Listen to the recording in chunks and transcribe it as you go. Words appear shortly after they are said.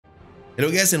Hello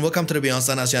guys and welcome to the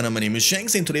BeyondStandards channel. My name is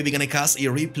Shanks and today we're gonna cast a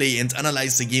replay and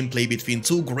analyze the gameplay between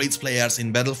two great players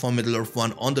in Battle for Middle-earth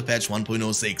 1 on the patch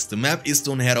 1.06. The map is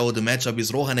DUNHARROW, the matchup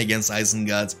is Rohan against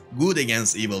Isengard, good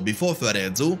against evil. Before further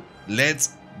ado,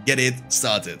 let's get it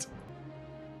started.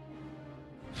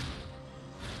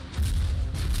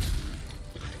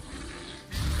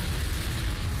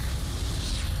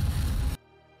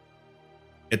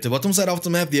 At the bottom side of the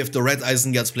map we have the red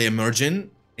Isengard player Mergin,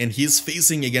 and he's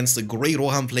facing against the grey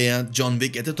Rohan player John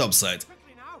Wick at the top side.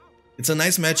 It's a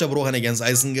nice matchup, Rohan against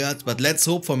Isengard, but let's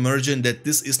hope for Mergin that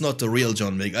this is not the real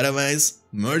John Wick, otherwise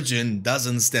Mergin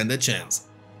doesn't stand a chance.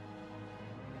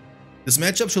 This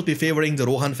matchup should be favoring the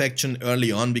Rohan faction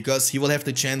early on because he will have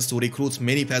the chance to recruit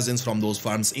many peasants from those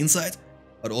farms inside,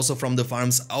 but also from the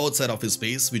farms outside of his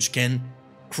base, which can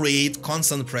create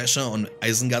constant pressure on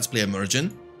Isengard's player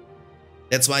Mergin.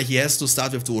 That's why he has to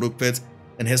start with the Uruk pit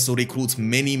and has to recruit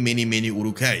many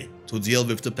Urukai to deal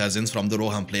with the peasants from the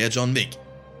Rohan player John Wick.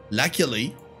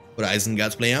 Luckily for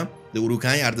Isengard player, the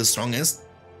Urukai are the strongest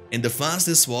and the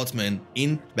fastest swordsmen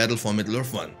in Battle for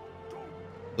Middle-earth 1.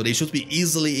 So they should be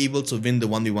easily able to win the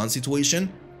 1v1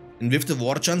 situation, and with the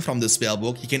war chant from the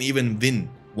spellbook he can even win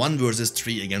 1 versus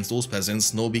 3 against those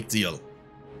peasants, no big deal.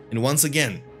 And once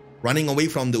again, running away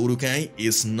from the Urukai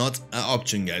is not an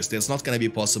option, guys. That's not gonna be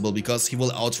possible because he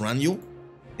will outrun you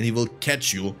and he will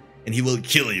catch you and he will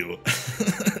kill you.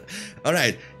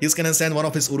 Alright, he's gonna send one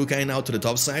of his Urukai now to the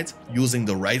top side using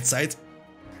the right side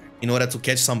in order to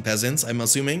catch some peasants, I'm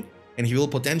assuming, and he will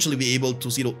potentially be able to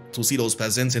see those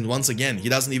peasants. And once again, he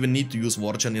doesn't even need to use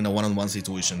war chant in a one-on-one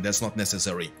situation. That's not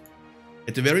necessary.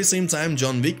 At the very same time,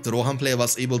 John Wick, the Rohan player,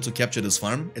 was able to capture this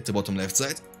farm at the bottom left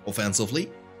side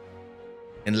offensively.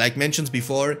 And like mentioned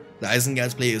before, the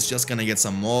Isengard player is just gonna get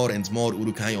some more and more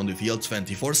Urukai on the field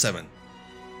 24/7.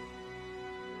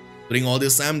 During all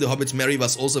this time, the Hobbit Mary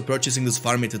was also purchasing this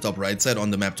farm at the top right side on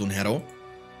the map DUNHARROW.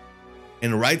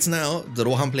 And right now, the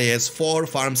Rohan player has 4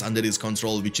 farms under his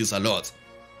control, which is a lot.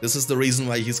 This is the reason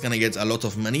why he's gonna get a lot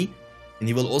of money, and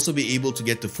he will also be able to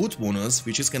get the food bonus,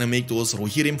 which is gonna make those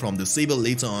Rohirrim from the stable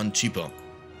later on cheaper.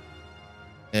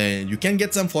 You can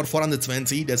get them for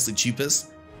 420, that's the cheapest.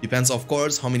 Depends of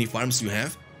course how many farms you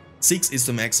have. 6 is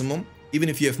the maximum. Even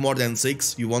if you have more than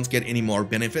 6, you won't get any more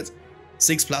benefit.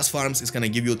 6 plus farms is gonna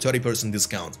give you a 30%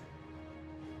 discount,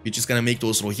 which is gonna make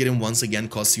those Rohirrim once again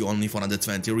cost you only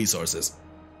 420 resources.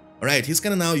 Alright, he's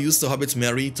gonna now use the Hobbit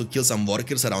Mary to kill some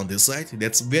workers around this side.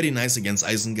 That's very nice against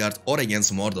Isengard or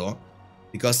against Mordor,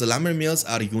 because the lumber mills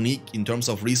are unique in terms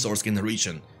of resource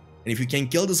generation. And if you can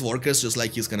kill these workers just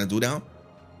like he's gonna do now,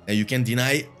 you can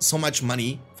deny so much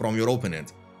money from your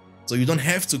opponent. So you don't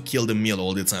have to kill the mill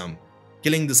all the time.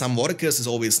 Killing some workers is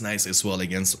always nice as well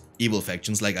against evil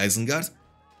factions like Isengard,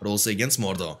 but also against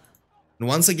Mordor. And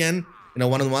once again, in a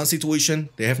one-on-one situation,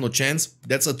 they have no chance.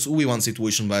 That's a 2v1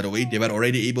 situation, by the way. They were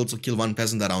already able to kill 1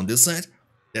 peasant around this side.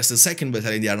 That's the second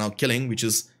battalion they are now killing,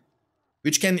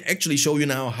 which can actually show you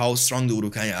now how strong the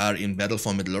Urukai are in Battle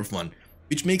for Middle-earth 1.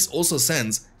 Which makes also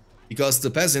sense, because the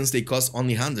peasants, they cost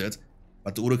only 100,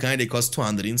 but the Urukai, they cost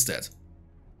 200 instead.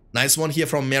 Nice one here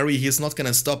from Mary. He's not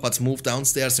gonna stop but move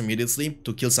downstairs immediately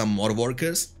to kill some more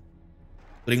workers.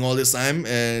 During all this time,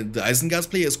 the Isengard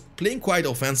player is playing quite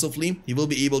offensively. He will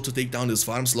be able to take down this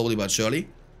farm slowly but surely.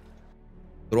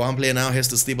 The Rohan player now has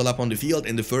to stable up on the field,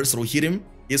 and the first Rohirrim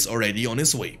is already on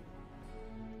his way.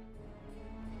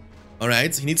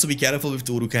 Alright, he needs to be careful with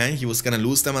the Urukai. He was gonna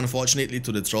lose them unfortunately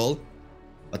to the troll,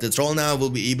 but the troll now will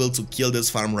be able to kill this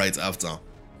farm right after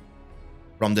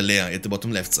from the lair at the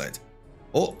bottom left side.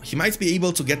 Oh, he might be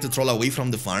able to get the troll away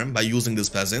from the farm by using these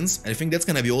peasants. I think that's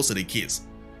gonna be also the case.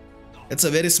 That's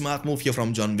a very smart move here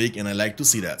from John Wick, and I like to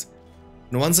see that.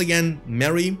 And once again,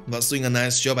 Mary was doing a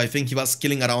nice job. I think he was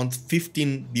killing around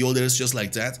 15 beholders just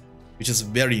like that, which is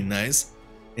very nice,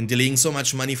 and delaying so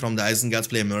much money from the Isengard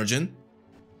player Mergin,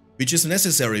 which is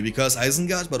necessary because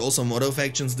Isengard, but also Mordor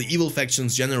factions, the evil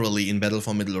factions generally in Battle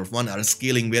for Middle-earth 1 are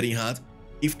scaling very hard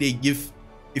if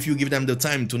you give them the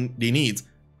time they need.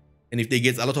 And if they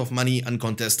get a lot of money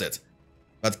uncontested.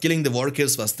 But killing the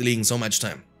workers was delaying so much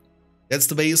time. That's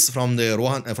the base from the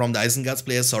Isengard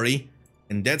player, sorry.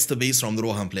 And that's the base from the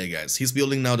Rohan player, guys. He's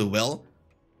building now the well.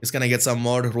 He's gonna get some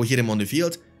more Rohirrim on the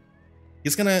field.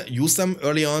 He's gonna use them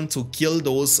early on to kill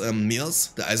those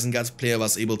mills the Isengard player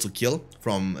was able to kill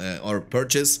from or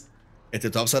purchase at the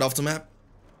top side of the map.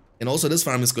 And also this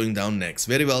farm is going down next.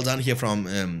 Very well done here from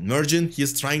Mergin.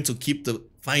 He's trying to keep the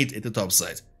fight at the top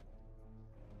side.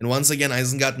 And once again,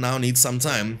 Isengard now needs some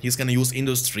time. He's gonna use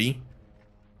Industry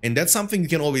And that's something you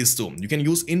can always do. You can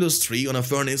use industry on a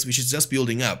furnace which is just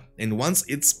building up. And once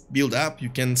it's built up, you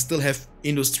can still have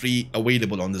industry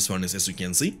available on this furnace, as you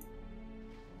can see.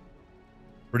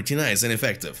 Pretty nice and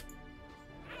effective.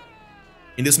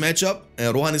 In this matchup,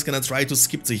 Rohan is gonna try to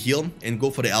skip the heal and go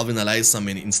for the Elven Allies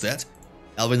summon instead.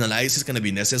 Elven Allies is gonna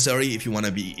be necessary if you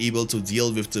wanna be able to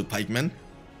deal with the pikemen,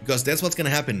 because that's what's gonna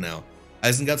happen now.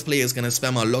 Isengard's player is gonna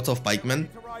spam a lot of pikemen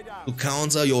to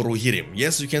counter your Rohirrim.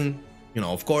 Yes, you can,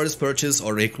 of course, purchase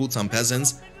or recruit some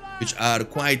peasants, which are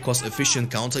quite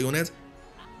cost-efficient counter unit,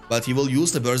 but he will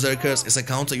use the Berserkers as a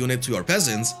counter unit to your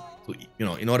peasants, to,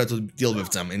 in order to deal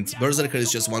with them, and Berserker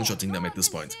is just one-shotting them at this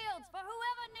point.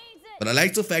 But I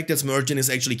like the fact that Mergen is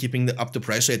actually keeping up the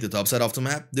pressure at the top side of the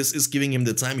map. This is giving him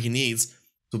the time he needs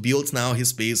to build now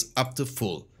his base up to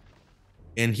full.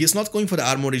 And he's not going for the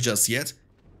armory just yet.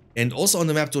 And also on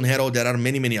the map DUNHARROW there are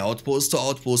many outposts, 2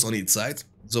 outposts on each side.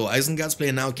 So Isengard's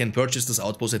player now can purchase this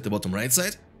outpost at the bottom right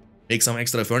side, make some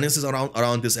extra furnaces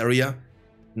around this area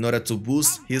in order to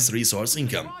boost his resource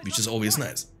income, which is always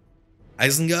nice.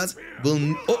 Isengard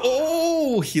will...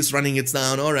 Oh, he's running it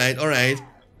down. Alright.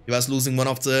 He was losing one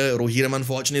of the Rohirrim,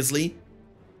 unfortunately.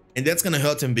 And that's gonna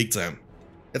hurt him big time.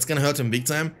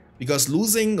 Because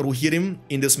losing Rohirrim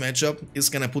in this matchup is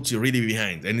gonna put you really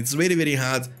behind. And it's very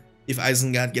hard if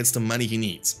Isengard gets the money he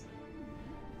needs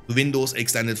to win those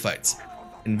extended fights.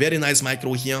 And very nice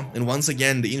micro here. And once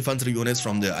again, the infantry units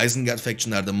from the Isengard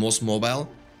faction are the most mobile.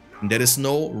 And there is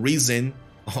no reason,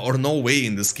 or no way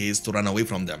in this case, to run away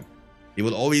from them. They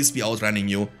will always be outrunning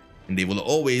you, and they will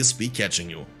always be catching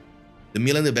you. The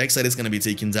mill in the backside is going to be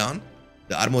taken down.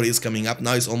 The armory is coming up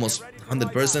now, it's almost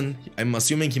 100%. I'm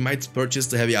assuming he might purchase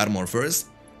the heavy armor first.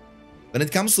 When it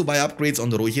comes to buy upgrades on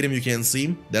the Rohirrim, you can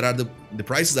see there are the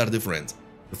prices are different.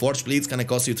 The Forged Blade is going to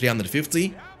cost you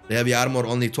 350, the heavy armor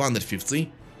only 250,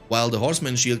 while the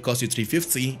Horseman Shield costs you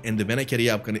 350 and the Banner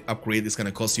Carrier upgrade is going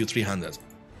to cost you 300.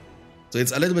 So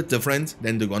it's a little bit different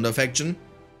than the Gondor faction.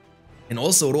 And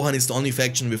also Rohan is the only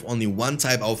faction with only one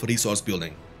type of resource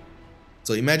building.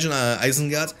 So imagine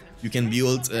Isengard, you can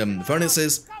build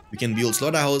furnaces, you can build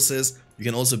slaughterhouses, you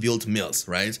can also build mills,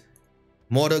 right?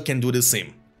 Mordor can do the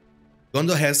same.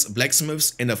 Gondor has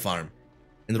blacksmiths and a farm.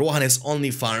 And Rohan has only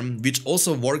farm, which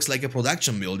also works like a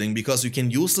production building, because you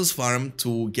can use this farm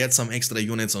to get some extra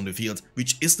units on the field,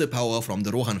 which is the power from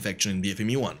the Rohan faction in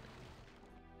BFME1.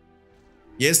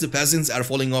 Yes, the peasants are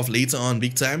falling off later on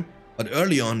big time, but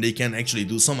early on they can actually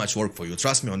do so much work for you,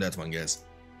 trust me on that one, guys.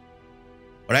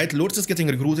 Alright, Lurtz is getting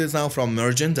recruited now from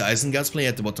Mergen, the Isengard's player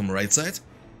at the bottom right side.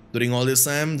 During all this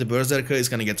time, the Berserker is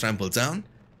gonna get trampled down.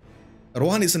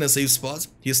 Rohan is in a safe spot.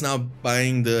 He's now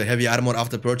buying the heavy armor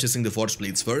after purchasing the Forged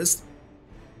Blades first.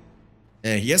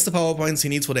 He has the power points he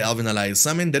needs for the Elven Allies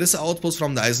summon. There is an outpost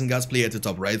from the Isengard's player at the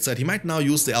top right side. He might now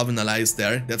use the Elven Allies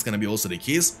there. That's gonna be also the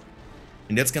case.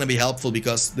 And that's gonna be helpful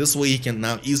because this way he can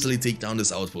now easily take down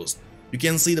this outpost. You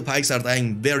can see the pikes are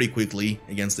dying very quickly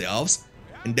against the elves.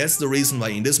 And that's the reason why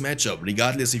in this matchup,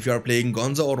 regardless if you are playing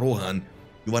Gonzo or Rohan,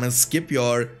 you wanna skip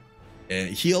your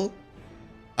heal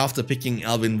after picking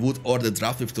Elven Wood or the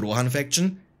draft with the Rohan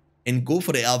faction and go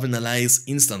for the Elven Allies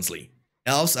instantly.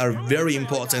 Elves are very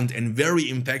important and very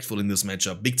impactful in this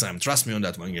matchup, big time, trust me on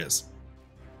that one, guys.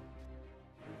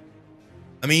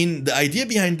 I mean, the idea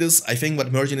behind this, I think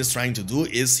what Mergen is trying to do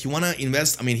is he wanna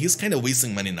invest, I mean, he's kind of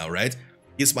wasting money now, right?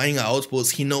 He's buying an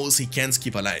outpost he knows he can't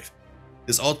keep alive.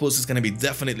 This outpost is gonna be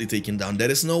definitely taken down, there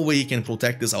is no way he can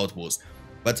protect this outpost.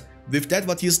 But with that,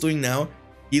 what he's doing now,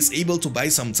 he's able to buy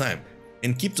some time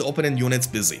and keep the opponent units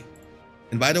busy.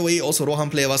 And by the way, also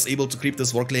Rohan player was able to creep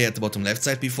this work layer at the bottom left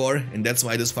side before, and that's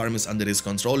why this farm is under his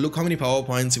control. Look how many power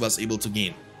points he was able to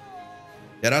gain.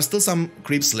 There are still some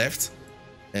creeps left,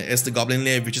 as the Goblin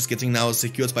layer, which is getting now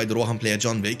secured by the Rohan player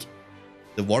John Wick.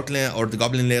 The work layer, or the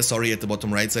Goblin layer, sorry, at the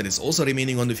bottom right side is also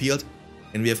remaining on the field.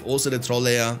 And we have also the troll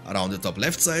layer around the top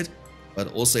left side,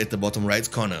 but also at the bottom right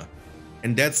corner.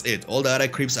 And that's it, all the other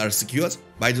creeps are secured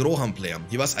by the Rohan player.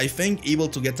 He was, I think, able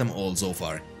to get them all so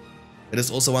far. There is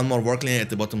also one more work layer at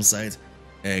the bottom side,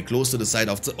 close to the side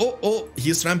of the... Oh,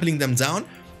 he's trampling them down.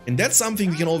 And that's something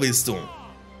we can always do.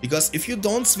 Because if you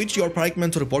don't switch your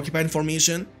pikemen to the porcupine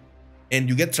formation, and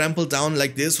you get trampled down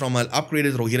like this from an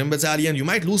upgraded Rohirrim battalion, you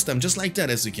might lose them just like that,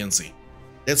 as you can see.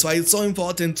 That's why it's so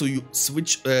important to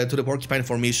switch to the porcupine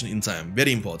formation in time,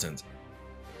 very important.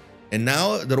 And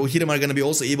now the Rohirrim are gonna be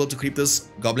also able to creep this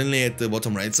Goblin layer at the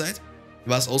bottom right side. He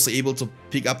was also able to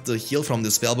pick up the heal from the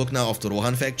spellbook now of the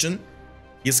Rohan faction.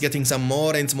 He's getting some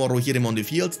more and more Rohirrim on the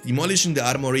field, demolishing the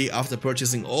armory after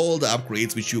purchasing all the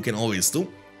upgrades, which you can always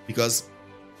do, because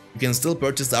you can still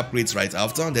purchase the upgrades right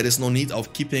after. There is no need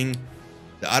of keeping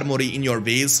the armory in your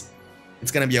base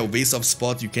it's gonna be a waste of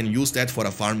spot. You can use that for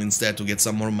a farm instead to get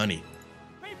some more money.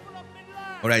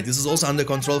 Alright, this is also under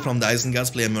control from the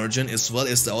Isengard player Merchant as well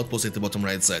as the outpost at the bottom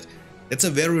right side. That's a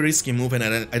very risky move and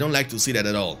I don't like to see that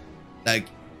at all. Like,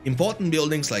 important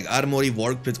buildings like Armory,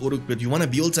 Work Pit, Uruk Pit, you wanna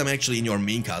build them actually in your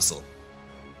main castle.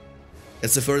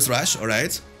 That's the first rush,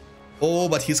 alright. Oh,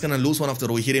 but he's gonna lose one of the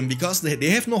Rohirrim because they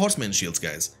have no Horseman Shields,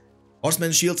 guys.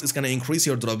 Horseman Shields is gonna increase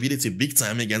your durability big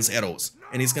time against arrows.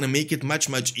 And it's gonna make it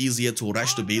much easier to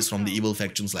rush the base from the evil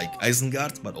factions like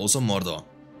Isengard, but also Mordor.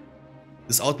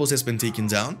 This outpost has been taken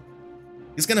down.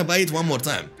 He's gonna buy it one more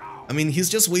time. I mean, he's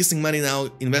just wasting money now,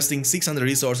 investing 600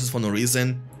 resources for no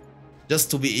reason,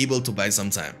 just to be able to buy some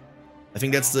time. I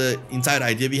think that's the entire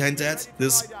idea behind that.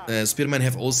 This spearmen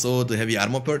have also the heavy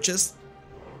armor purchased.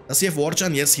 Does he have War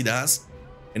Chant? Yes, he does.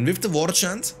 And with the War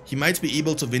Chant, he might be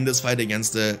able to win this fight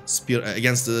against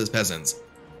the peasants.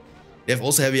 They have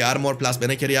also heavy armor plus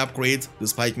banner carry upgrade.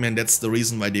 This pikeman, that's the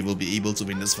reason why they will be able to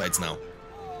win this fight now.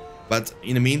 But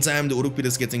in the meantime, the Uruk Pit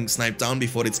is getting sniped down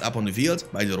before it's up on the field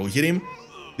by the Rohirrim.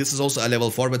 This is also a level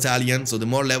 4 battalion, so the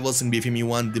more levels in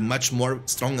BFME1, the much more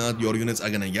stronger your units are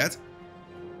gonna get.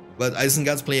 But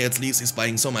Isengard's player at least is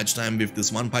buying so much time with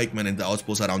this one pikeman and the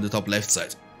outpost around the top left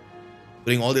side.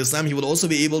 During all this time, he will also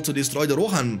be able to destroy the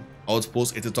Rohan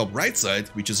outpost at the top right side,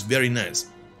 which is very nice.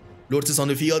 Lurtz is on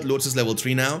the field, Lurtz is level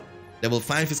 3 now. Level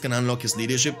 5 is gonna unlock his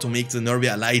leadership to make the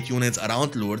Nervia light units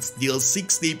around Lurtz deal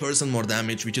 60% more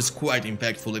damage, which is quite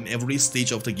impactful in every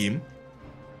stage of the game.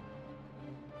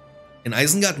 And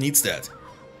Isengard needs that,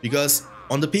 because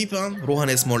on the paper, Rohan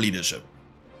has more leadership.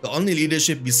 The only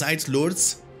leadership besides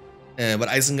Lurtz, what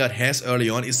Isengard has early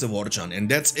on is the War Chant, and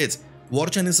that's it. War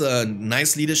Chant is a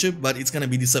nice leadership, but it's gonna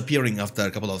be disappearing after a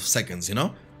couple of seconds, you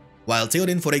know? While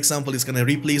Theoden, for example, is gonna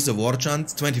replace the War Chant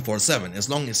 24/7, as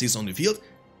long as he's on the field.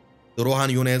 The Rohan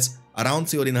units around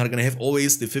Theoden are gonna have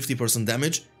always the 50%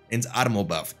 damage and armor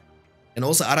buff. And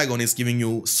also Aragorn is giving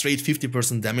you straight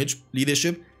 50% damage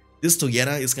leadership. This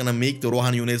together is gonna make the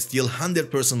Rohan units deal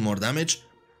 100% more damage,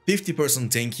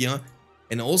 50% tankier,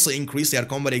 and also increase their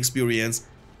combat experience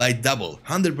by double.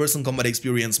 100% combat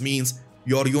experience means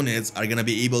your units are gonna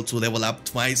be able to level up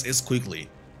twice as quickly.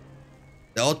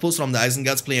 The outpost from the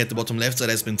Isengard's player at the bottom left side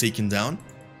has been taken down.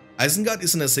 Isengard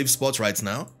is in a safe spot right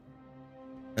now.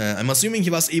 I'm assuming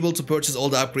he was able to purchase all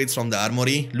the upgrades from the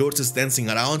armory. Lurtz is dancing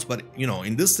around, but you know,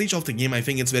 in this stage of the game I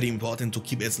think it's very important to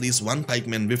keep at least one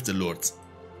pikeman with the Lurtz.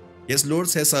 Yes,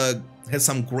 Lurtz has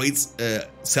some great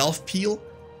self-peel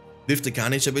with the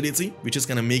Carnage ability, which is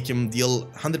gonna make him deal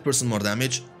 100% more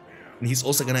damage, and he's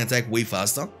also gonna attack way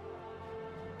faster.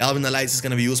 Elven Allies is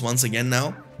gonna be used once again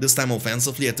now, this time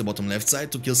offensively at the bottom left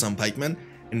side to kill some pikemen,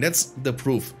 and that's the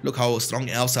proof. Look how strong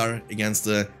elves are against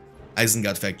the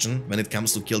Isengard faction when it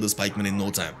comes to kill this pikeman in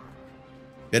no time.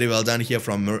 Very well done here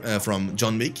from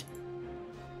John Wick,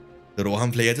 the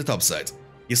Rohan player at the top side.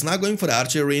 He's now going for the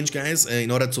archer range, guys.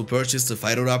 In order to purchase the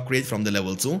fighter upgrade from the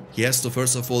level 2, he has to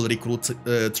first of all recruit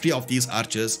 3 of these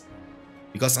archers,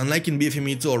 because unlike in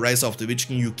BFME2 or Rise of the Witch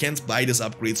King, you can't buy these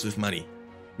upgrades with money.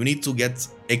 You need to get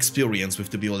experience with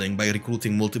the building by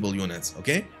recruiting multiple units,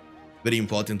 okay? Very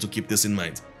important to keep this in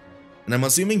mind. And I'm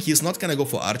assuming he's not gonna go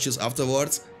for archers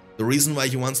afterwards. The reason why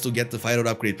he wants to get the fighter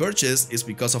upgrade purchased is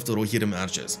because of the Rohirrim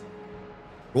archers.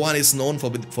 Rohan is known for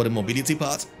the mobility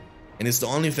part, and it's the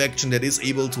only faction that is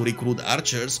able to recruit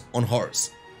archers on horse,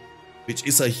 which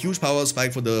is a huge power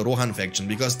spike for the Rohan faction,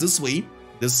 because this way,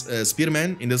 this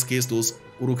spearmen, in this case those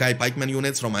Uruk-hai pikeman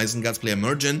units from Isengard's player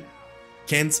Merchant,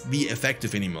 can't be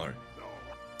effective anymore,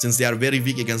 since they are very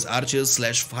weak against archers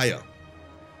 / fire.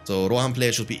 So Rohan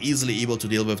player should be easily able to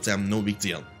deal with them, no big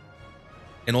deal.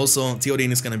 And also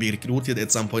Theoden is gonna be recruited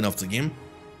at some point of the game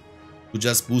to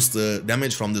just boost the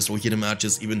damage from this Rohirrim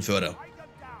archers even further.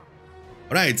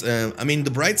 Alright, I mean, the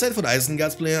bright side for the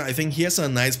Isengard's player, I think he has a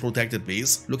nice protected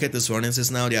base. Look at these furnaces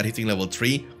now, they are hitting level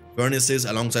 3. Furnaces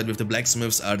alongside with the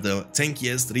blacksmiths are the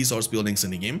tankiest resource buildings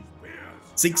in the game.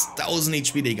 6000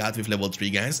 HP they got with level 3,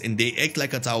 guys, and they act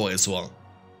like a tower as well.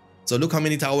 So look how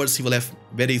many towers he will have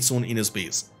very soon in his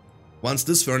base. Once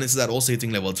these furnaces are also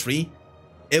hitting level 3,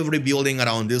 every building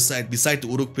around this side, beside the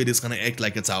Uruk Pit, is gonna act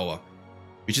like a tower,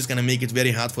 which is gonna make it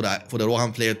very hard for the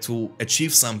Rohan player to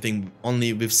achieve something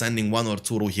only with sending 1 or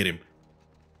 2 Rohirrim.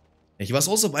 And he was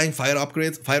also buying fighter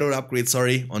upgrade,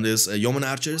 on this yeoman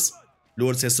archers.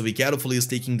 Lurtz has to be careful, he's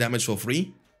taking damage for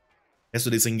free. Has to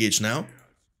disengage now.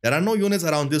 There are no units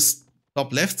around this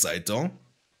top left side though,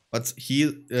 but he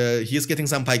is getting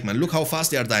some pikemen. Look how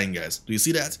fast they are dying, guys. Do you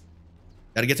see that?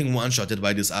 They are getting one-shotted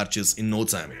by these archers in no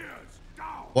time.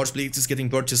 Forge Blades is getting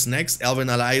purchased next. Elven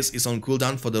Allies is on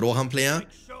cooldown for the Rohan player.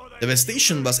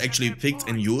 Devastation was actually picked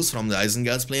and used from the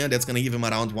Isengard's player. That's gonna give him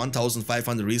around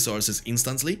 1500 resources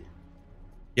instantly.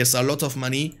 He has a lot of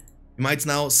money. He might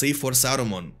now save for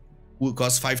Saruman, who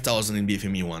costs 5000 in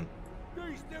BFME1.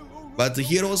 But the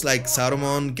heroes like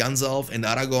Saruman, Gandalf, and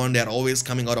Aragorn, they're always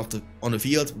coming out of on the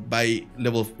field by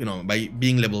level, by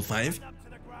being level 5,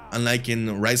 unlike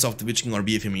in Rise of the Witch King or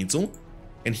BFME2.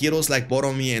 And heroes like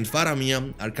Boromir and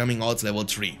Faramir are coming out level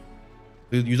 3.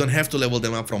 You don't have to level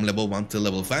them up from level 1 till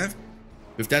level 5.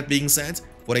 With that being said,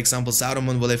 for example,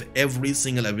 Saruman will have every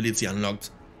single ability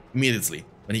unlocked immediately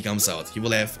when he comes out. He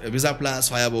will have a Wizard Blast,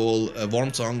 Fireball, a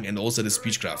Worm Tongue, and also the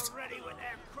Speechcraft.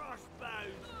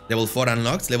 Level 4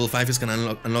 unlocked. Level 5 is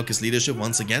gonna unlock his leadership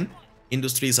once again.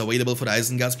 Industry is available for the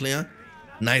Isengard's player.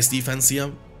 Nice defense here.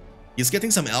 He's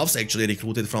getting some elves actually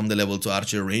recruited from the level 2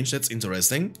 archer range. That's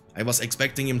interesting. I was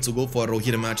expecting him to go for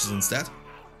Rohirrim archers instead.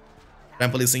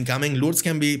 Trample is incoming. Lords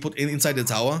can be put inside the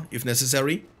tower if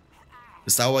necessary.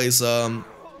 This tower is a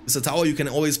tower you can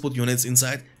always put units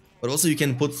inside, but also you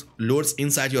can put lords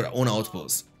inside your own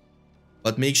outpost.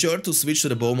 But make sure to switch to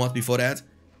the bow mod before that.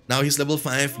 Now he's level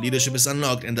 5, leadership is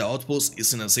unlocked, and the outpost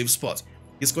is in a safe spot.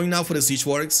 He's going now for the siege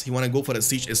works. He wanna go for the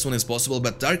siege as soon as possible,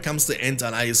 but there comes the Ent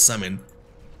Allies summon.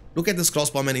 Look at this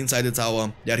crossbowmen inside the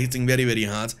tower. They are hitting very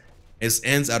hard, as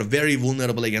Ents are very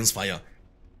vulnerable against fire.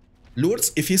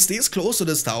 Lords, if he stays close to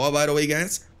this tower, by the way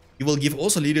guys, he will give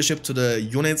also leadership to the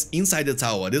units inside the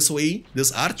tower. This way,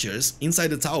 these archers inside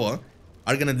the tower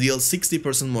are gonna deal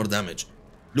 60% more damage.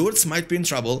 Lords might be in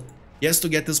trouble. He has to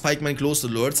get this pikeman close to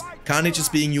Lords. Carnage is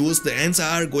being used. The Ents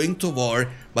are going to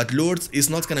war, but Lords is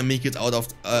not gonna make it out of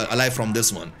alive from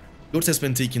this one. Lords has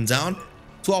been taken down.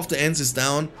 2 of the Ents is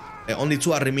down. Only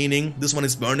 2 are remaining. This one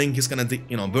is burning. He's gonna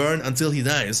burn until he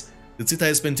dies. The Zita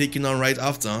has been taken down right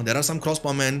after. There are some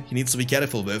crossbowmen he needs to be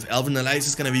careful with. Elven Allies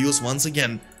is gonna be used once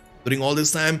again. During all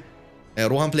this time,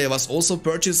 Rohan player was also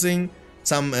purchasing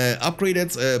some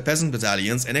upgraded peasant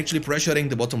battalions and actually pressuring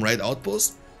the bottom right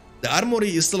outpost. The armory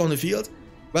is still on the field.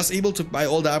 Was able to buy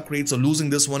all the upgrades, so losing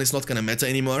this one is not gonna matter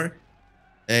anymore.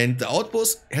 And the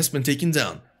outpost has been taken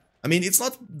down. I mean, it's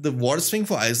not the worst thing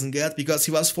for Isengard, because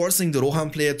he was forcing the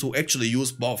Rohan player to actually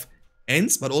use both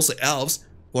Ents but also elves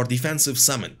for defensive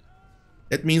summon.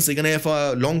 That means they're gonna have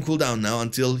a long cooldown now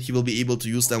until he will be able to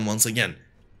use them once again.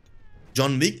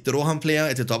 John Wick, the Rohan player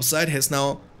at the top side, has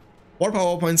now 4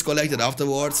 power points collected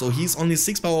afterwards, so he's only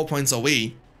 6 power points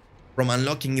away from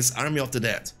unlocking his Army of the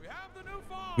Dead,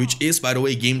 which is, by the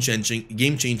way, game changing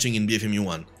in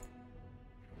BFME1.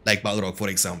 Like Balrog, for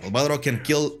example. Balrog can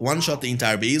kill one-shot the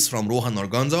entire base from Rohan or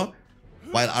Gondor,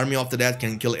 while Army of the Dead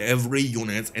can kill every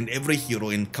unit and every hero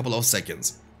in a couple of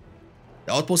seconds.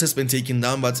 The outpost has been taken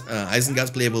down, but Isengard's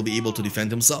player will be able to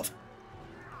defend himself.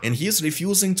 And he is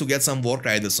refusing to get some Warg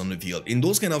Riders on the field. In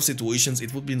those kind of situations,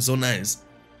 it would be so nice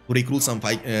to recruit some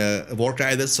Warg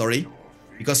Riders,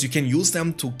 because you can use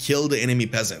them to kill the enemy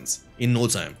peasants in no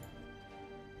time.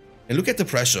 And look at the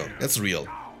pressure, that's real.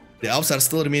 The elves are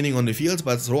still remaining on the field,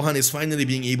 but Rohan is finally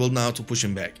being able now to push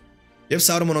him back. You have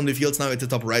Saruman on the field now at the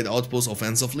top right outpost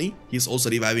offensively. He's also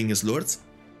reviving his lords,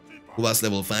 who was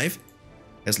level 5,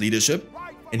 has leadership,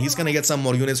 and he's gonna get some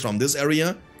more units from this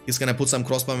area. He's gonna put some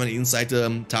crossbowmen inside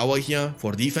the tower here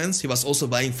for defense. He was also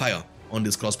buying fire on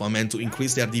this crossbowmen to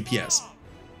increase their DPS.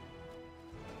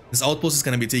 This outpost is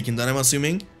gonna be taken down, I'm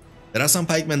assuming. There are some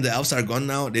pikemen, the elves are gone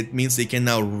now. That means they can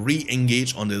now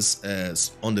re-engage on this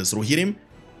Rohirrim,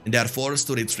 and they are forced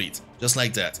to retreat, just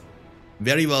like that.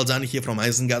 Very well done here from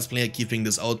Isengard's player, keeping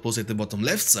this outpost at the bottom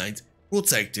left side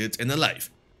protected and alive.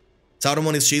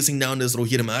 Saruman is chasing down this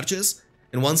Rohirrim archers,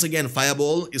 and once again,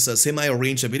 Fireball is a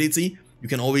semi-range ability you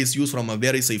can always use from a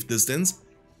very safe distance.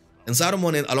 And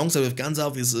Saruman, alongside with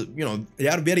Gandalf, is they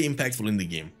are very impactful in the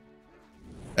game.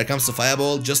 There comes the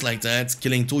Fireball, just like that,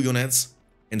 killing 2 units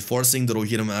and forcing the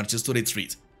Rohirrim archers to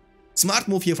retreat. Smart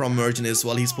move here from Merchant as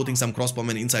well. He's putting some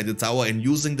crossbowmen inside the tower and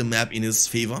using the map in his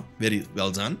favor. Very well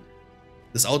done.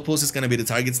 This outpost is gonna be the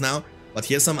targets now, but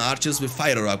he has some archers with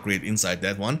fire upgrade inside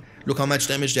that one. Look how much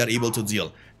damage they are able to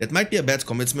deal. That might be a bad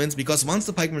commitment, because once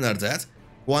the pikemen are dead,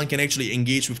 Rohan can actually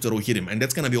engage with the Rohirrim, and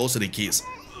that's gonna be also the case.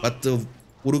 But the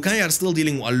Uruk-hai are still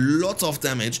dealing a lot of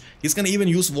damage. He's gonna even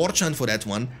use War Chant for that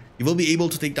one. He will be able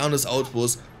to take down this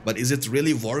outpost, but is it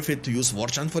really worth it to use War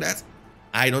Chant for that?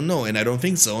 I don't know, and I don't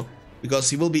think so, because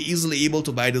he will be easily able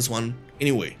to buy this one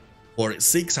anyway, for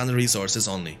 600 resources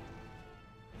only.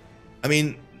 I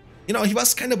mean, he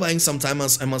was kind of buying some time,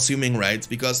 I'm assuming, right?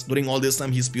 Because during all this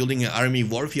time, he's building an army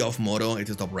worthy of Mordor at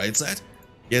the top right side.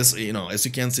 Yes, as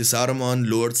you can see, Saruman,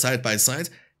 Lord side by side.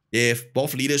 They have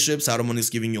both leadership. Saruman is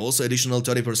giving you also additional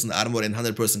 30% armor and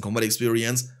 100% combat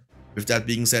experience. With that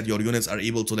being said, your units are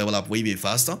able to level up way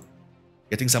faster.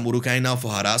 getting some Urukai now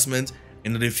for harassment,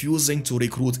 and refusing to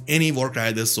recruit any Work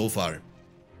Riders so far.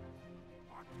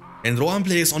 And Rohan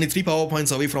player is only 3 power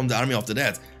points away from the Army of the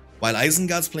Dead, while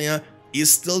Isengard's player is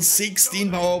still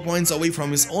 16 power points away from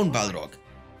his own Balrog.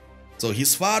 So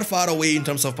he's far away in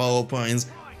terms of power points,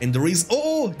 and the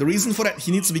reason for that,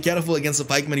 he needs to be careful against the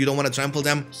pikemen. You don't want to trample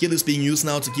them. Heal is being used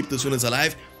now to keep those units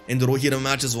alive, and the Rohirrim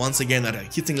matches once again are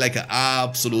hitting like an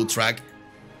absolute track.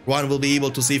 Rohan will be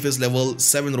able to save his level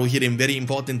 7 Rohirrim, very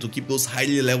important to keep those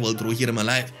highly leveled Rohirrim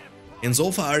alive. And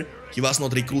so far, he was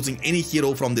not recruiting any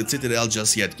hero from the Citadel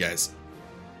just yet, guys.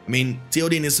 I mean,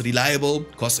 Theoden is reliable,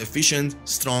 cost efficient,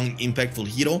 strong, impactful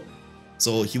hero,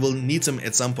 so he will need him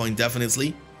at some point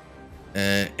definitely.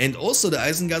 And also the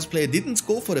Isengard's player didn't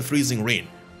go for the freezing rain.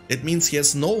 That means he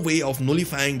has no way of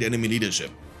nullifying the enemy leadership.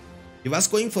 He was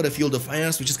going for the Field of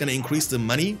Fires, which is going to increase the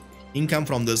money income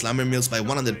from the slumber mills by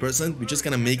 100%, which is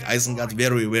going to make Isengard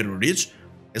very rich,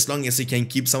 as long as he can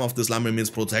keep some of the slumber mills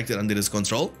protected under his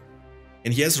control.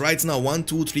 And he has right now 1,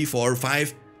 2, 3, 4,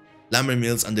 5 lumber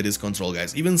mills under his control,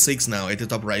 guys, even 6 now at the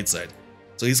top right side.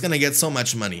 So he's going to get so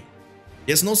much money.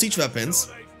 He has no siege weapons,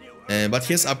 but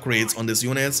he has upgrades on these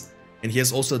units. And he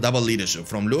has also double leadership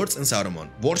from Lords and Saruman.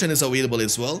 Vorchen is available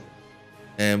as well.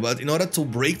 But in order to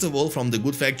break the wall from the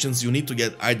good factions, you need to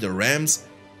get either rams,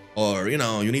 or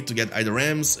you need to get either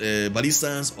rams,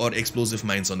 ballistas, or explosive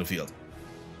mines on the field.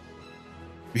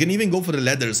 You can even go for the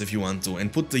ladders if you want to,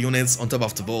 and put the units on top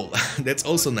of the wall. That's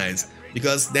also nice,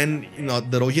 because then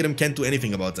the Rohirrim can't do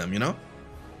anything about them.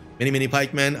 Many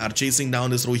pikemen are chasing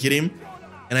down this Rohirrim.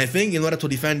 And I think in order to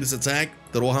defend this attack,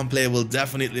 the Rohan player will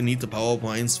definitely need the power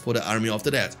points for the Army of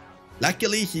the Dead.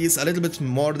 Luckily, he is a little bit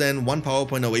more than 1 power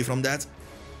point away from that,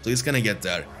 so he's gonna get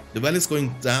there. The well is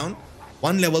going down,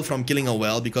 1 level from killing a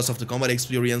well because of the combat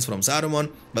experience from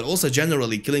Saruman, but also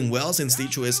generally killing wells in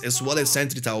statues as well as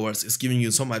sentry towers is giving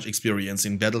you so much experience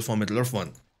in battle for Middle-earth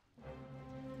 1.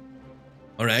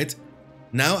 Alright,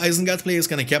 now Isengard player is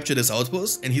gonna capture this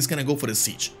outpost and he's gonna go for the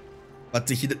siege.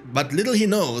 But little he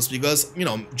knows, because,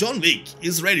 John Wick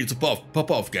is ready to pop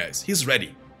off, guys. He's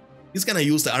ready. He's gonna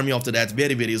use the Army of the Dead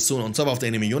very soon on top of the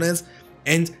enemy units.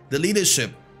 And the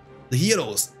leadership, the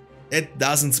heroes, that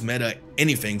doesn't matter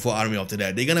anything for Army of the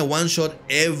Dead. They're gonna one-shot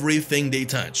everything they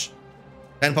touch.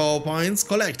 10 power points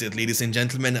collected, ladies and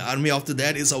gentlemen. Army of the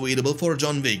Dead is available for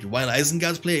John Wick, while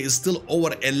Isengard's player is still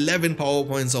over 11 power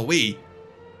points away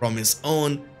from his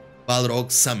own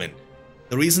Balrog summon.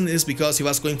 The reason is because he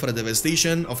was going for the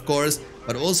devastation, of course,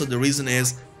 but also the reason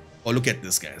is, look at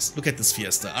this, guys. Look at this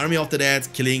fiesta. Army of the Dead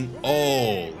killing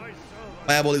all.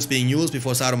 Fireball is being used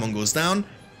before Saruman goes down.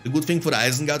 The good thing for the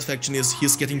Isengard faction is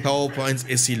he's getting power points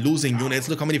as he losing units.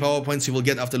 Look how many power points he will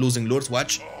get after losing Lords.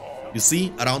 Watch. You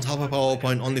see, around half a power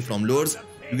point only from Lords.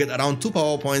 You get around 2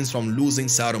 power points from losing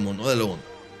Saruman all alone.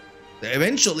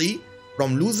 Eventually,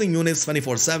 from losing units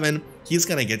 24/7, he's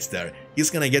gonna get there.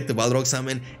 He's gonna get the Balrog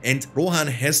summon, and Rohan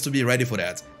has to be ready for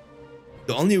that.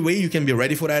 The only way you can be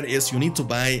ready for that is you need to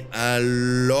buy a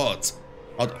lot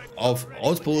of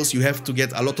outposts. You have to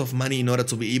get a lot of money in order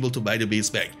to be able to buy the base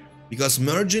back. Because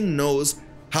Mergin knows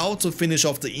how to finish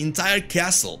off the entire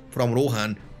castle from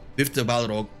Rohan with the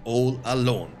Balrog all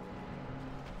alone.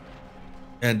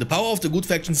 And the power of the good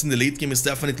factions in the late game is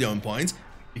definitely on point.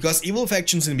 Because evil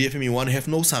factions in BFME1 have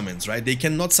no summons, right? They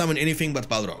cannot summon anything but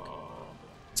Balrog.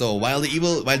 So while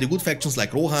the good factions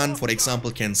like Rohan, for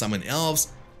example, can summon elves,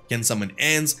 can summon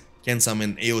ants, can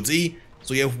summon AOD,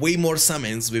 so you have way more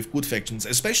summons with good factions,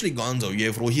 especially Gonzo. You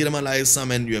have Rohirrim allies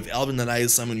summon, you have Elven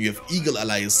allies summon, you have Eagle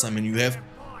allies summon, you have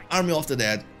Army of the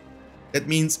Dead. That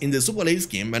means in the super late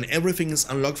game, when everything is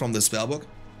unlocked from the spellbook,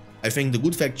 I think the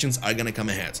good factions are gonna come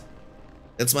ahead.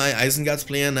 That's why Isengard's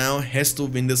player now has to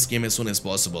win this game as soon as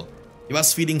possible. He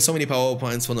was feeding so many power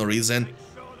points for no reason,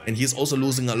 and he's also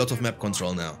losing a lot of map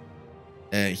control now.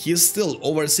 He is still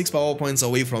over 6 power points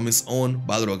away from his own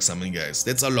Balrog summon, guys.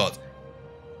 That's a lot.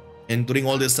 And during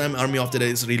all this time, Army of the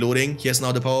Dead is reloading. He has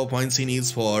now the power points he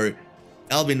needs for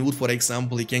Elvenwood, for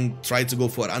example. He can try to go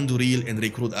for Anduril and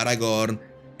recruit Aragorn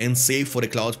and save for the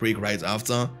Cloudbreak right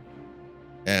after.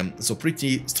 So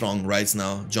pretty strong right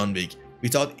now, John Wick,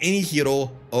 without any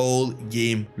hero all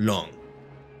game long.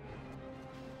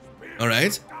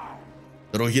 Alright,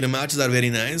 the Rohirrim matches are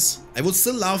very nice. I would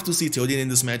still love to see Theoden in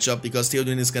this matchup, because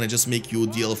Theoden is gonna just make you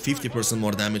deal 50%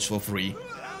 more damage for free.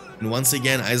 And once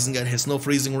again, Isengard has no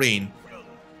freezing rain.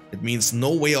 It means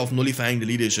no way of nullifying the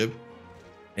leadership.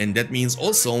 And that means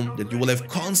also that you will have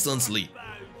constantly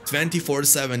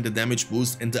 24/7 the damage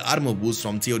boost and the armor boost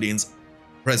from Theoden's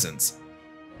presence.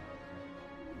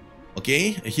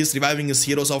 Okay, he's reviving his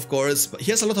heroes, of course, but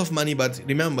he has a lot of money, but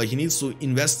remember, he needs to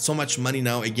invest so much money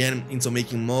now again into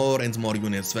making more and more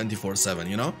units 24/7,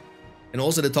 you know? And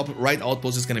also the top right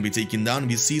outpost is gonna be taken down.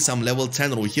 We see some level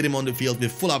 10 Rohirrim on the field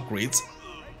with full upgrades,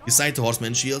 beside the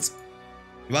horseman shields.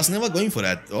 He was never going for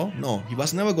that, though. No, he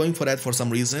was never going for that for some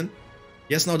reason.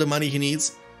 He has now the money he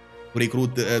needs to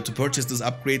recruit, to purchase this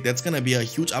upgrade. That's gonna be a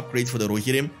huge upgrade for the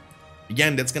Rohirrim.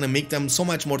 Again, that's gonna make them so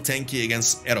much more tanky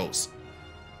against arrows,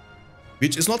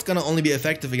 which is not gonna only be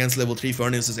effective against level 3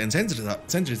 furnaces and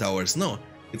sentry towers. No,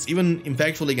 it's even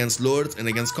impactful against lords and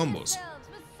against combos.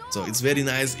 So it's very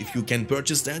nice if you can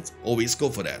purchase that. Always go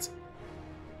for that.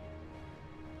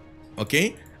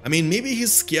 Okay, I mean, maybe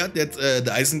he's scared that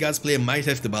the Isengard's player might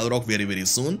have the Balrog very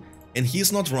soon, and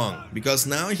he's not wrong, because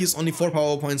now he's only 4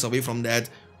 power points away from that,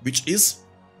 which is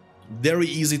very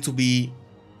easy to be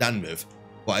done with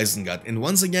for Isengard. And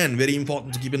once again, very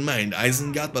important to keep in mind,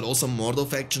 Isengard but also Mordor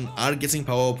faction are getting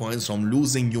power points from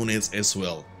losing units as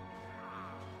well.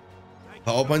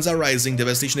 Power points are rising,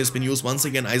 devastation has been used once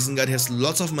again. Isengard has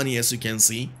lots of money, as you can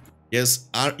see. He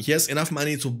has enough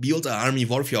money to build an army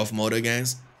warfare of Mordor,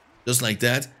 guys, just like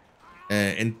that.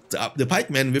 And the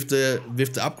pikemen with the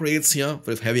upgrades here,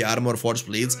 with heavy armor, forged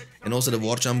blades, and also the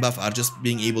war jump buff, are just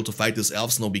being able to fight these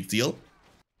elves, no big deal.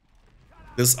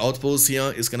 This outpost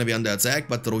here is gonna be under attack,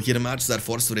 but the Rohirrim archers are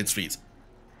forced to retreat.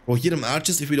 Rohirrim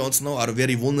archers, if you don't know, are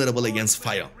very vulnerable against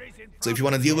fire. So if you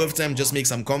wanna deal with them, just make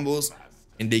some combos,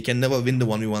 and they can never win the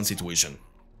 1v1 situation.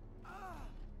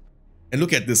 And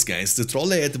look at this, guys. The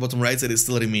trolley at the bottom right side is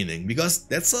still remaining, because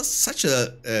that's such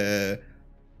a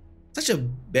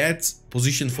bad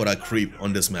position for a creep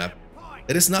on this map.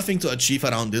 There is nothing to achieve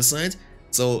around this side,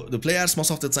 so the players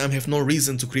most of the time have no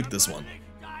reason to creep this one.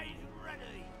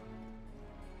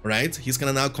 Right, he's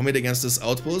gonna now commit against this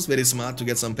outpost. Very smart to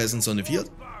get some peasants on the field.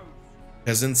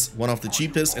 Peasants, one of the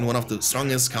cheapest and one of the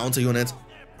strongest counter unit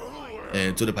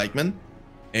to the pikemen.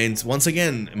 And once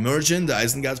again, Mergen, the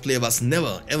Isengard player, was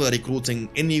never ever recruiting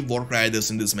any Warg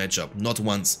Riders in this matchup, not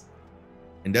once.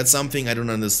 And that's something I don't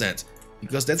understand,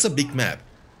 because that's a big map.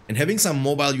 And having some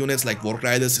mobile units like Warg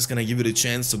Riders is gonna give you the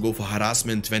chance to go for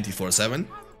harassment 24/7.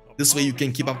 This way you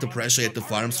can keep up the pressure at the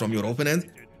farms from your opponent.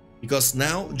 Because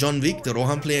now John Wick, the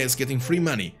Rohan player, is getting free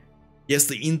money. He has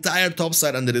the entire top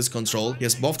side under his control. He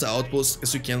has both the outposts,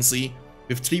 as you can see,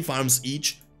 with 3 farms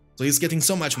each. So he's getting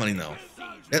so much money now.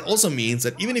 That also means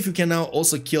that even if you can now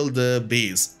also kill the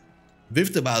base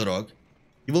with the Balrog,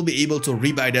 he will be able to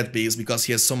rebuy that base because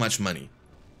he has so much money.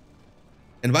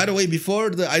 And by the way, before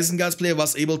the Isengard player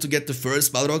was able to get the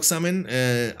first Balrog summon,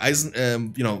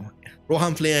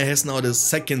 Rohan player has now the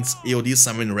second AOD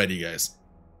summon ready, guys.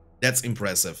 That's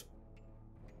impressive.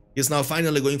 He's now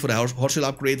finally going for the Horseshield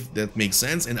upgrade. That makes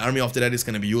sense. And army after that is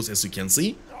going to be used, as you can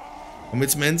see.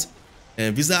 Commitment.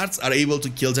 Wizards are able to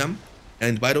kill them.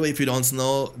 And by the way, if you don't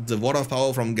know, the Word of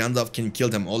Power from Gandalf can kill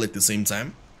them all at the same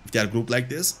time, if they are grouped like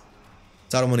this.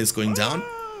 Saruman is going down.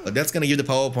 But that's going to give the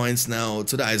power points now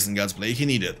to the Isengard's play he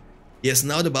needed. He has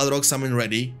now the Balrog summon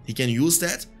ready. He can use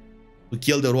that to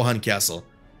kill the Rohan castle.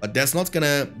 But that's not going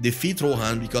to defeat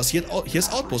Rohan because he has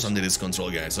outposts under his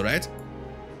control, guys, alright?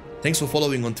 Thanks for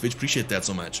following on Twitch, appreciate that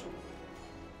so much.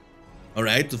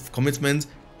 Alright, the commitment.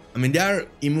 I mean, they are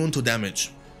immune to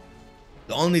damage.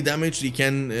 The only damage you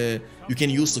can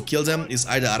use to kill them is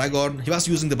either Aragorn. He was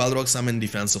using the Balrog summon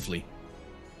defensively.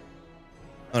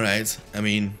 Alright, I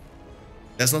mean,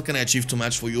 that's not gonna achieve too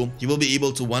much for you. He will be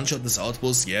able to one-shot this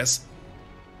outpost, yes.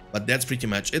 But that's pretty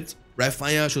much it. Breath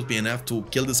Fire should be enough to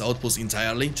kill this outpost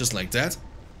entirely, just like that.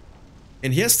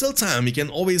 And he has still time, he can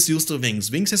always use the Wings.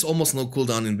 Wings has almost no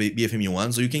cooldown in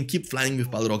BFME1, so you can keep flying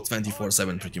with Balrog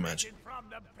 24/7 pretty much.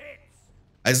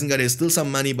 Isengard has still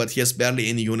some money, but he has barely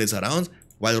any units around,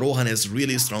 while Rohan has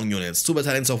really strong units. 2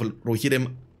 battalions of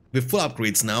Rohirrim with full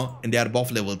upgrades now, and they are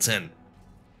both level 10.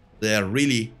 They are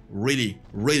really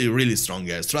strong,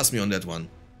 guys. Trust me on that one.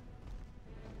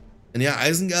 And yeah,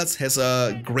 Isengard has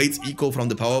a great eco from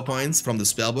the power points, from the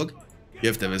spellbook. You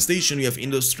have Devastation, you have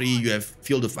Industry, you have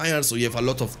Field of Fire, so you have a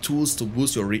lot of tools to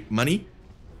boost your money.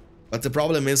 But the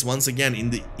problem is, once again,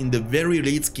 in the very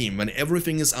late game, when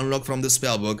everything is unlocked from the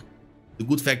spellbook, the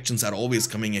good factions are always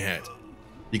coming ahead.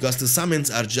 Because the summons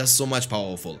are just so much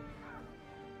powerful.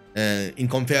 In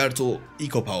compared to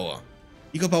Eco Power.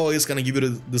 Eco Power is gonna give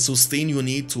you the sustain you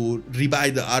need to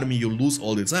rebuy the army you lose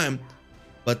all the time.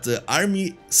 But the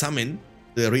army summon,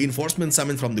 the reinforcement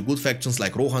summon from the good factions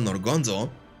like Rohan or Gonzo,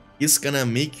 is gonna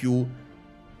make you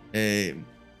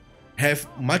have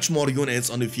much more units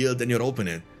on the field than your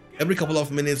opponent. Every couple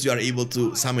of minutes you are able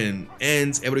to summon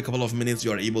ants, every couple of minutes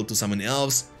you are able to summon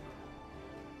elves.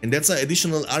 And that's an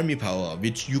additional army power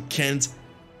which you can't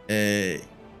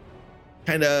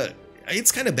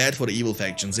it's kind of bad for the evil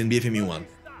factions in BFME1.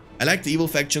 I like the evil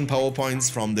faction power points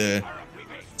from the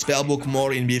spellbook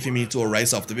more in BFME2 or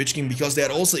Rise of the Witch King, because they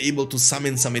are also able to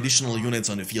summon some additional units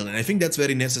on the field, and I think that's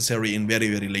very necessary in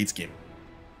very late game.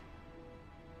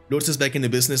 Lurtz is back in the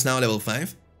business now, level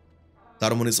 5.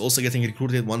 Saruman is also getting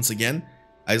recruited once again.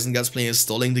 Isengard's player is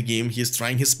stalling the game. He is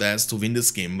trying his best to win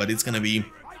this game, but it's gonna be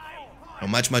a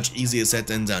much easier said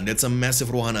than done. That's a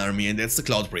massive Rohan army, and that's the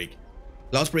Cloudbreak.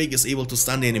 Cloudbreak is able to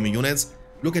stun the enemy units.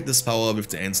 Look at this power with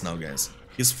the Ents now, guys.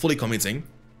 He's fully committing.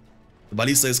 The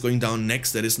Ballista is going down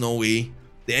next. There is no way.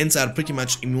 The Ents are pretty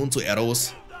much immune to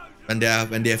arrows when they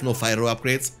have no fire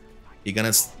upgrades. They're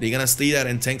gonna stay there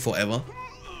and tank forever.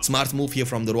 Smart move here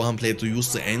from the Rohan player to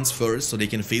use the Ents first so they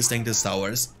can face tank the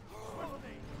towers.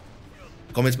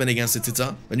 Commitment against the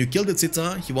Zita. When you kill the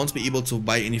Zita, he won't be able to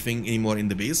buy anything anymore in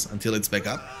the base until it's back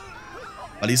up.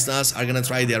 Ballistas are gonna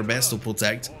try their best to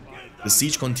protect. The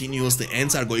siege continues, the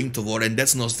Ents are going to war, and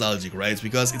that's nostalgic, right?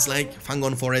 Because it's like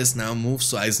Fangon Forest now moves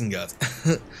to Isengard.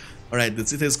 Alright, the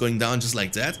Zita is going down just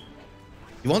like that.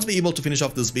 He won't be able to finish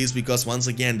off this base because, once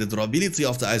again, the durability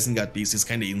of the Isengard base is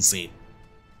kinda insane.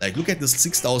 Like, look at this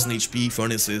 6000 HP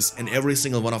furnaces, and every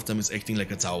single one of them is acting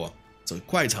like a tower. So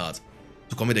quite hard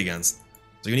to commit against.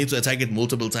 So you need to attack it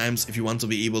multiple times if you want to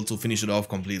be able to finish it off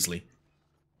completely.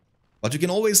 What you can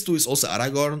always do is also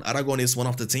Aragorn. Aragorn is one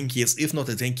of the tankiest, if not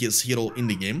the tankiest hero in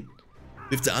the game.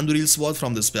 With the Anduril Sword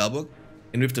from the spellbook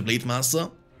and with the Blade Master,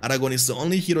 Aragorn is the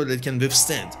only hero that can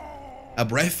withstand a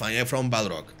breath fire from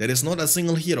Balrog. There is not a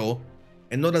single hero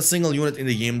and not a single unit in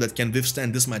the game that can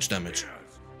withstand this much damage.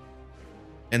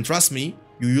 And trust me,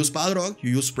 you use Balrog,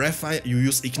 you use breath fire, you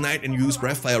use Ignite, and you use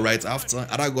breath fire right after.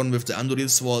 Aragorn with the Anduril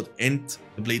Sword and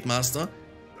the Blade Master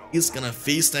is gonna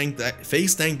face tank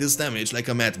this damage like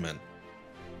a madman.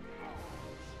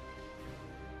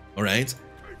 Alright,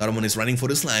 Saruman is running for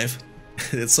his life.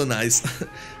 That's so nice.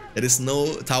 There is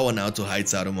no tower now to hide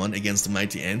Saruman against the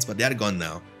mighty Ents, but they are gone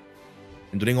now.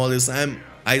 And during all this time,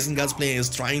 Isengard's player is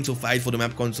trying to fight for the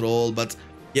map control, but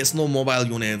he has no mobile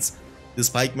units. The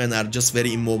pikemen are just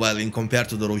very immobile in compared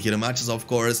to the Rohirrim marches, of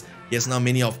course. He has now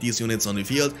many of these units on the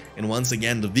field, and once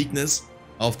again the weakness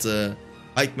of the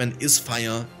pikemen is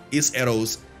fire, is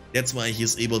arrows. That's why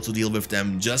he's able to deal with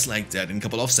them just like that in a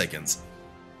couple of seconds.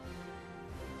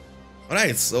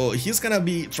 Alright, so he's gonna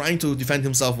be trying to defend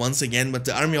himself once again, but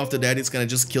the Army of the Dead is gonna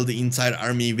just kill the entire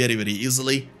army very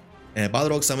easily.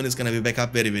 Balrog Summon is gonna be back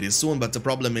up very soon, but the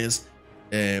problem is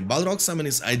Balrog Summon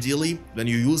is ideally when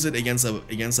you use it against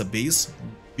a base,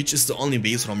 which is the only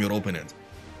base from your opponent.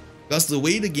 Because the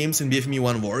way the games in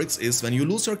BFME1 works is when you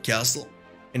lose your castle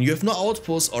and you have no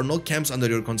outposts or no camps under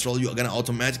your control, you are gonna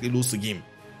automatically lose the game.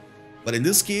 But in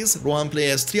this case, Rohan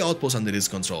player has 3 outposts under his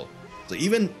control. So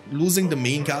even losing the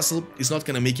main castle is not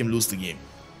gonna make him lose the game.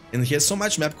 And he has so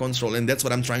much map control, and that's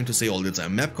what I'm trying to say all the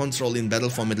time. Map control in Battle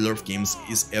for Middle-earth games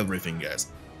is everything, guys.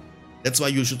 That's why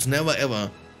you should never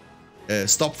ever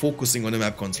stop focusing on the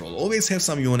map control. Always have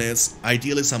some units,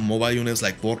 ideally some mobile units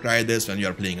like Borg Riders when you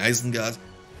are playing Isengard,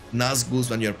 Nazgûs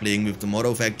when you are playing with the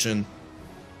Moro faction,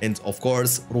 and of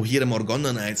course Rohirrim or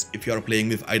Gondor Knights if you are playing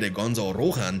with either Gonzo or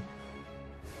Rohan.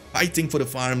 Fighting for the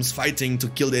farms, fighting to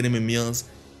kill the enemy mills,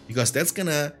 because that's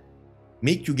gonna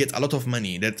make you get a lot of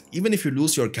money, that even if you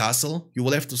lose your castle, you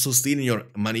will have to sustain your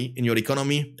money in your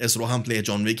economy, as Rohan player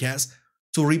John Wick has,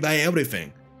 to rebuy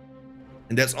everything.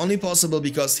 And that's only possible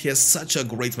because he has such a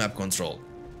great map control.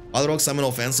 Balrog summon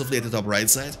offensively at the top right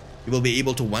side, he will be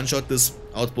able to one-shot this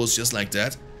outpost just like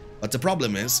that. But the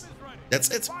problem is, that's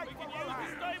it.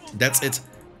 That's it.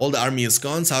 All the army is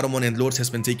gone, Saruman and Lurtz has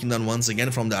been taken down once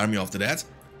again from the Army of the Dead.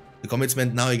 The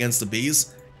commitment now against the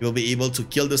base, he will be able to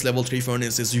kill this level 3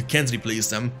 furnaces, you can't replace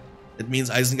them. That means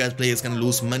Isengard player is gonna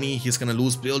lose money, he's gonna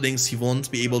lose buildings, he won't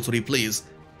be able to replace.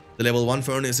 The level 1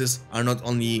 furnaces are not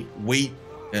only way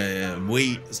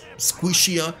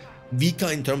squishier,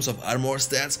 weaker in terms of armor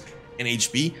stats and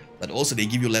HP, but also they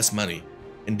give you less money,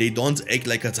 and they don't act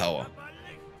like a tower.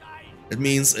 That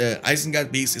means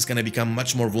Isengard base is gonna become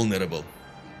much more vulnerable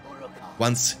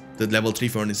once the level 3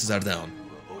 furnaces are down.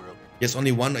 There's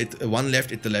only one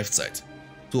left at the left side,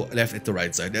 2 left at the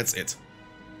right side. That's it.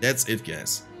 That's it,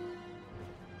 guys.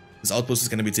 This outpost is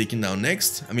gonna be taken down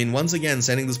next. I mean, once again,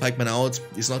 sending this pikeman out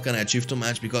is not gonna achieve too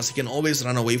much because he can always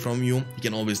run away from you, he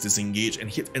can always disengage and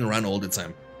hit and run all the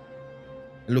time.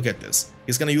 And look at this.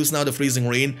 He's gonna use now the freezing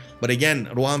rain, but again,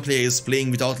 Rohan player is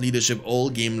playing without leadership all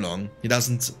game long. He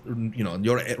doesn't, you know,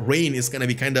 your rain is gonna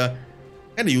be kinda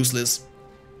useless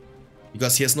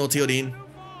because he has no Theoden,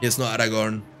 he has no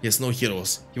Aragorn, he has no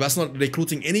heroes. He was not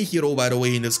recruiting any hero, by the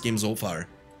way, in this game so far,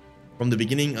 from the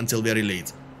beginning until very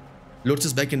late. Lurch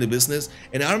is back in the business.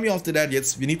 And army after that,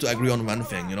 yes, we need to agree on one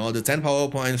thing. You know, the 10 power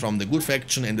point from the good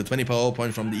faction and the 20 power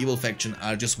point from the evil faction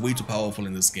are just way too powerful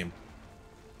in this game.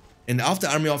 And after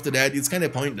army after that, it's kind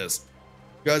of pointless.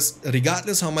 Because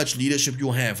regardless how much leadership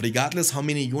you have, regardless how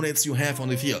many units you have on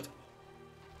the field,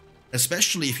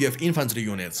 especially if you have infantry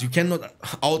units, you cannot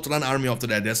outrun army after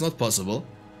that. That's not possible.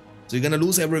 So you're gonna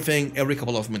lose everything every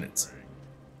couple of minutes.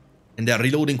 And they're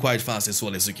reloading quite fast as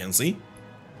well, as you can see.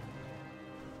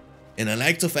 And I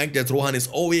like the fact that Rohan is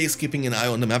always keeping an eye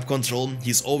on the map control.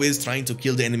 He's always trying to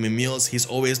kill the enemy mills. He's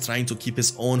always trying to keep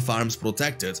his own farms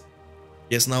protected.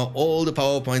 He has now all the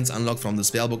power points unlocked from the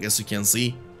spellbook, as you can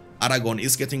see. Aragorn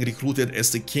is getting recruited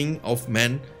as the King of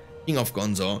Men, King of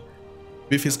Gondor,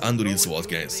 with his Anduril sword,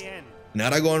 guys. And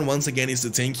Aragorn once again is the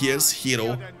tankiest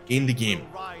hero in the game.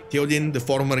 Theoden, the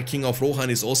former King of Rohan,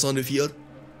 is also on the field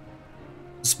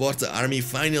to support the army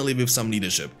finally with some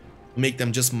leadership, to make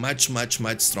them just much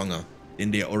stronger than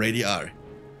they already are.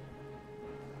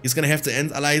 He's gonna have the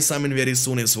End Ally summon very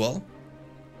soon as well.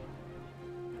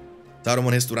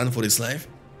 Saruman has to run for his life.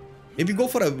 Maybe go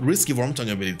for a risky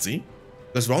Wormtongue ability,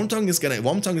 because Wormtongue is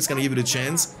gonna give you the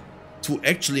chance to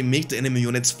actually make the enemy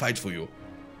units fight for you.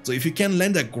 So if you can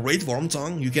land a great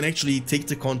Wormtongue, you can actually take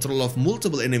the control of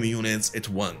multiple enemy units at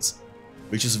once,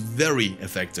 which is very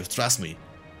effective, trust me.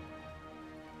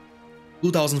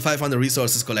 2,500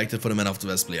 resources collected for the Man of the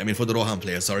West player, I mean for the Rohan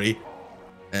player, sorry.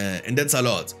 And that's a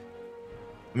lot.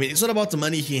 I mean, it's not about the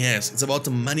money he has, it's about the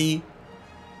money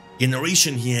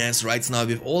generation he has right now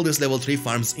with all these level 3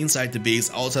 farms inside the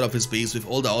base, outside of his base, with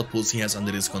all the outposts he has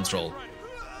under his control.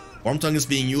 Wormtongue is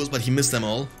being used, but he missed them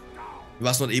all. He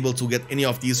was not able to get any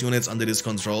of these units under his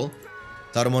control.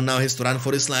 Saruman now has to run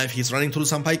for his life. He's running through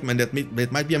some pikemen.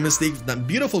 That might be a mistake.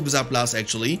 Beautiful Wizard Blast,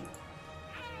 actually.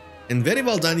 And very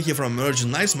well done here from Merge.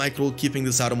 Nice micro, keeping the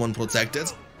Saruman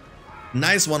protected.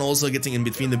 Nice one also getting in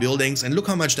between the buildings. And look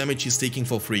how much damage he's taking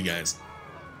for free, guys.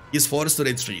 He's forced to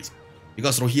retreat.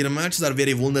 Because Rohirrim archers are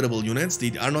very vulnerable units.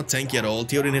 They are not tanky at all.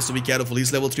 Theoden has to be careful.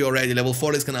 He's level 3 already. Level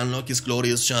 4 is gonna unlock his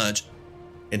glorious charge.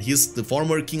 And he's the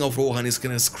former King of Rohan is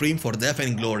gonna scream for death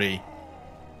and glory.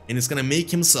 And it's gonna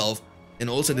make himself and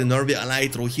also the Nervi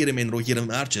allied Rohirrim and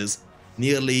Rohirrim archers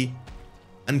nearly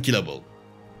unkillable.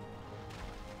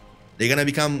 They're gonna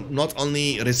become not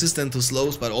only resistant to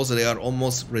slows, but also they are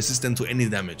almost resistant to any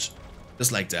damage.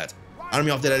 Just like that.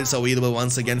 Army of the Dead is available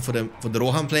once again for the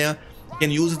Rohan player. You can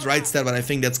use it right there, but I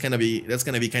think that's gonna be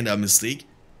kind of a mistake.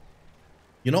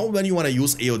 You know when you wanna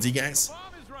use AOD, guys?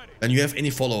 When you have any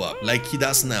follow-up, like he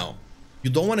does now. You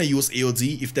don't want to use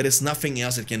AOD if there is nothing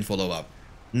else that can follow up.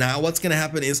 Now what's gonna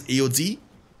happen is AOD,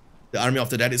 the Army of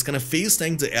the Dead, is gonna phase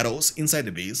tank the arrows inside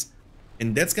the base,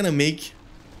 and that's gonna make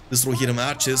this Rohirrim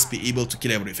archers be able to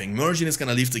kill everything. Mergin is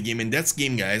gonna leave the game, and that's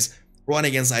game, guys. Rohan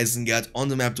against Isengard on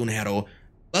the map DUNHARROW.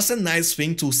 That's a nice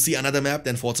thing to see another map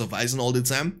than Forts of Isen all the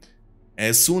time.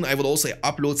 Soon I will also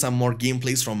upload some more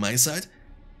gameplays from my side.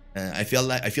 I feel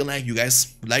like you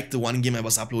guys liked the one game I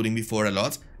was uploading before a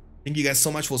lot. Thank you guys so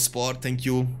much for support. Thank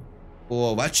you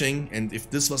for watching, and if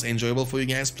this was enjoyable for you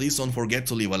guys, please don't forget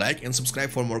to leave a like and subscribe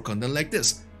for more content like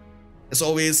this. As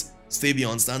always, stay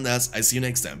beyond standards. I see you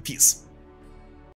next time. Peace.